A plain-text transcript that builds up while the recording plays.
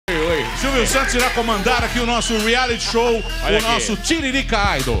Silvio Santos irá comandar aqui o nosso reality show, nosso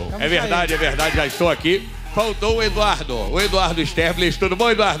Tiririca Idol. É verdade, já estou aqui. Faltou o Eduardo Sterblitz. Tudo bom,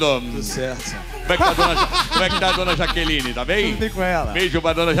 Eduardo? Tudo certo. Como é que tá a dona Jaqueline? Tá bem? Tudo bem com ela. Beijo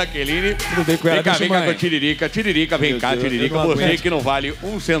pra dona Jaqueline. Tudo bem com ela. Vem cá com a Tiririca. Tiririca, vem cá, Tiririca. Você que não vale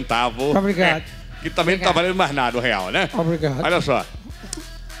um centavo. Obrigado. Que também não tá valendo mais nada, o real, né? Obrigado. Olha só.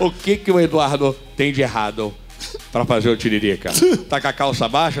 O que o Eduardo tem de errado pra fazer o Tiririca? Tá com a calça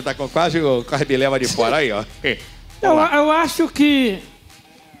baixa, tá com quase a rebileva de fora aí, ó. Eu acho que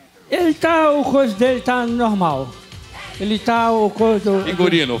o coisa dele tá normal. Ele tá o coisa...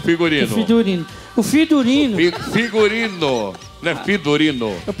 Figurino. O figurino. Não é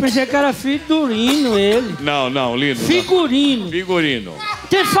fidurino. Eu pensei que era figurino ele. Não, lindo. Figurino.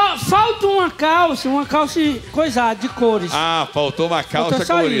 Falta uma calça coisada, de cores. Ah, faltou uma calça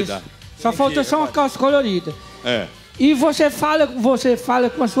colorida. Só faltou uma calça colorida. É. E você fala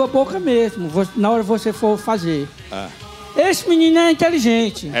com a sua boca mesmo, na hora que você for fazer. Ah. Esse menino é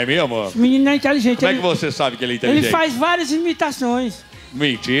inteligente. É mesmo? Esse menino é inteligente. Como é que você sabe que ele é inteligente? Ele faz várias imitações.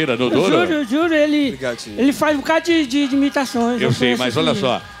 Mentira, no duro? Eu juro, ele faz um bocado de imitações. Eu sei, mas olha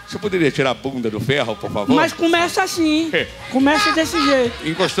só. Você poderia tirar a bunda do ferro, por favor? Mas começa assim. Começa desse jeito.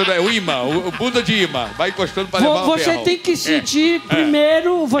 Encostando, é o imã, o bunda de imã. Vai encostando pra levar o ferro. Você tem que sentir,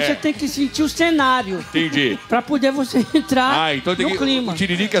 primeiro, você tem que sentir o cenário. Entendi. Pra poder você entrar então no clima. O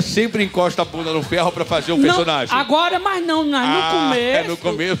Tiririca sempre encosta a bunda no ferro pra fazer o personagem. Agora, mas não, no começo. No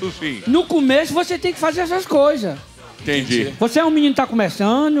começo, sim. No começo, você tem que fazer essas coisas. Entendi. Você é um menino que tá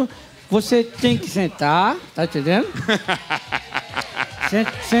começando, você tem que sentar, tá entendendo?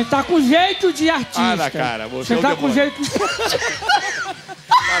 Sentar com jeito de artista. Ah, na cara, você sentar com jeito...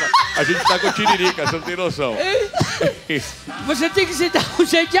 Cara, a gente tá com o Tiririca, você não tem noção. Você tem que sentar com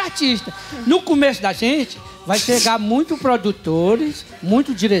jeito de artista. No começo da gente, vai chegar muitos produtores,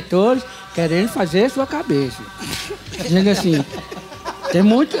 muitos diretores, querendo fazer a sua cabeça. Dizendo assim... Tem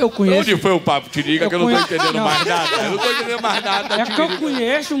muito, eu conheço... Onde foi o papo, Tiririca, que eu não tô entendendo mais nada? Eu não tô entendendo mais nada, É porque eu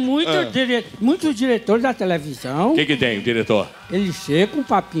conheço muitos diretores da televisão. O que tem, o diretor? Ele chega com um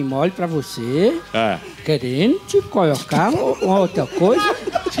papinho mole pra você, querendo te colocar uma outra coisa...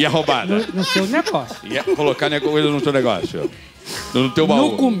 E a roubada? No seu negócio. E colocar coisa no seu negócio? No teu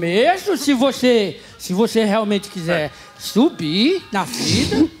baú? No começo, se você realmente quiser subir na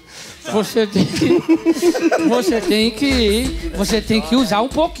vida... Você tem que usar um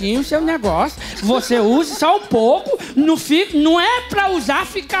pouquinho o seu negócio. Você usa só um pouco, não é pra usar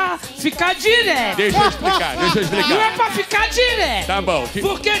ficar direto. Deixa eu explicar. Não é pra ficar direto. Tá bom.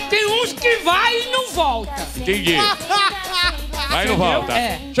 Porque tem uns que vai e não volta. Entendi. Vai e não volta.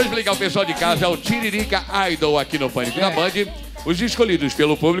 É. Deixa eu explicar o pessoal de casa, é o Tiririca Idol aqui no Pânico na Band. Os escolhidos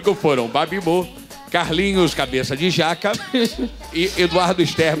pelo público foram Babibu, Carlinhos, cabeça de jaca, e Eduardo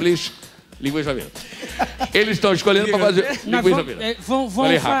Sterblitz, língua de Eles estão escolhendo para fazer língua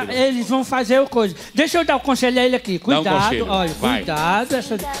de Eles vão fazer o coisa. Deixa eu dar o conselho a ele aqui. Cuidado, olha, cuidado.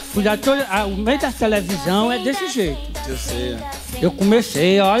 O meio da televisão é desse jeito. Eu sei. Eu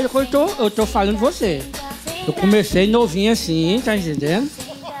comecei, olha, eu tô falando você. Eu comecei novinho assim, tá entendendo?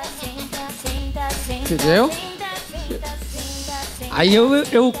 Entendeu? Aí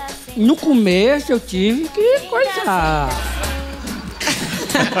no começo eu tive que coisar.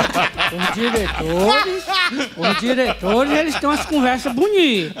 Os diretores, eles têm umas conversas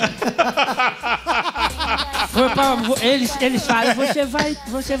bonitas. Eles falam,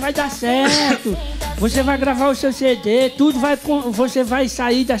 você vai dar certo, você vai gravar o seu CD, você vai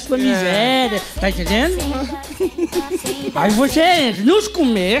sair da sua miséria, tá entendendo? Aí você entra, nos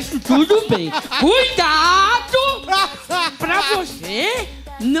começos, tudo bem. Cuidado pra você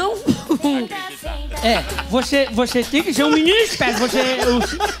não... Você tem que ser um menino esperto.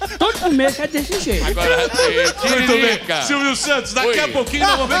 Todo começo é desse jeito. Agora, muito bem. Silvio Santos, daqui a pouquinho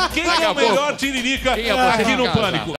nós vamos ver quem é o melhor Tiririca aqui no Pânico.